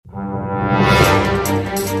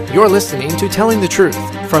You're listening to Telling the Truth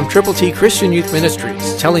from Triple T Christian Youth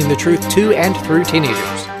Ministries, telling the truth to and through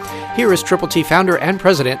teenagers. Here is Triple T founder and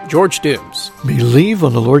president, George Dooms. Believe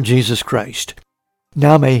on the Lord Jesus Christ.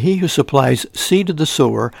 Now may he who supplies seed to the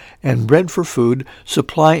sower and bread for food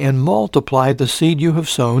supply and multiply the seed you have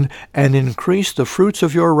sown and increase the fruits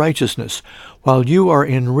of your righteousness, while you are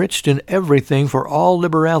enriched in everything for all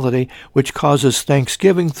liberality, which causes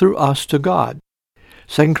thanksgiving through us to God.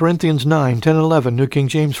 2 Corinthians 9, 10, 11, New King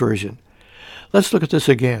James Version. Let's look at this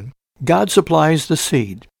again. God supplies the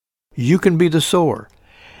seed. You can be the sower.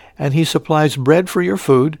 And he supplies bread for your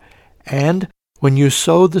food, and when you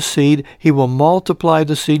sow the seed, he will multiply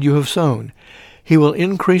the seed you have sown. He will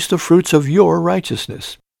increase the fruits of your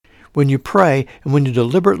righteousness. When you pray, and when you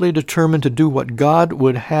deliberately determine to do what God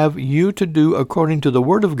would have you to do according to the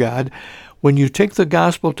Word of God, when you take the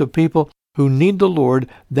gospel to people who need the Lord,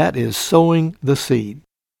 that is sowing the seed.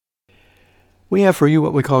 We have for you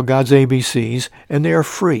what we call God's ABCs, and they are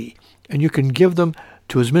free, and you can give them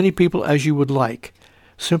to as many people as you would like.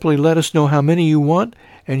 Simply let us know how many you want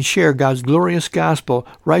and share God's glorious gospel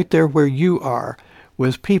right there where you are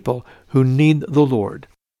with people who need the Lord.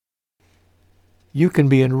 You can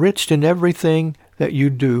be enriched in everything that you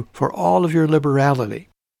do for all of your liberality.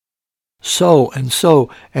 Sow and sow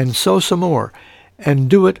and sow some more, and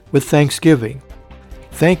do it with thanksgiving,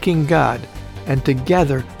 thanking God. And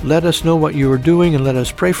together, let us know what you are doing, and let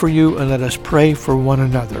us pray for you, and let us pray for one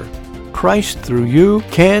another. Christ, through you,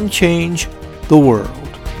 can change the world.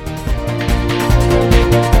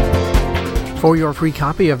 For your free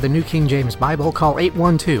copy of the New King James Bible, call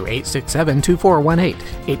 812-867-2418,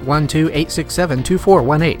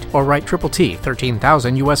 812-867-2418, or write Triple T,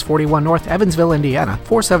 13,000 U.S. 41 North, Evansville, Indiana,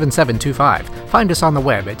 47725. Find us on the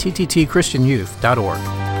web at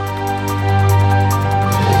tttchristianyouth.org.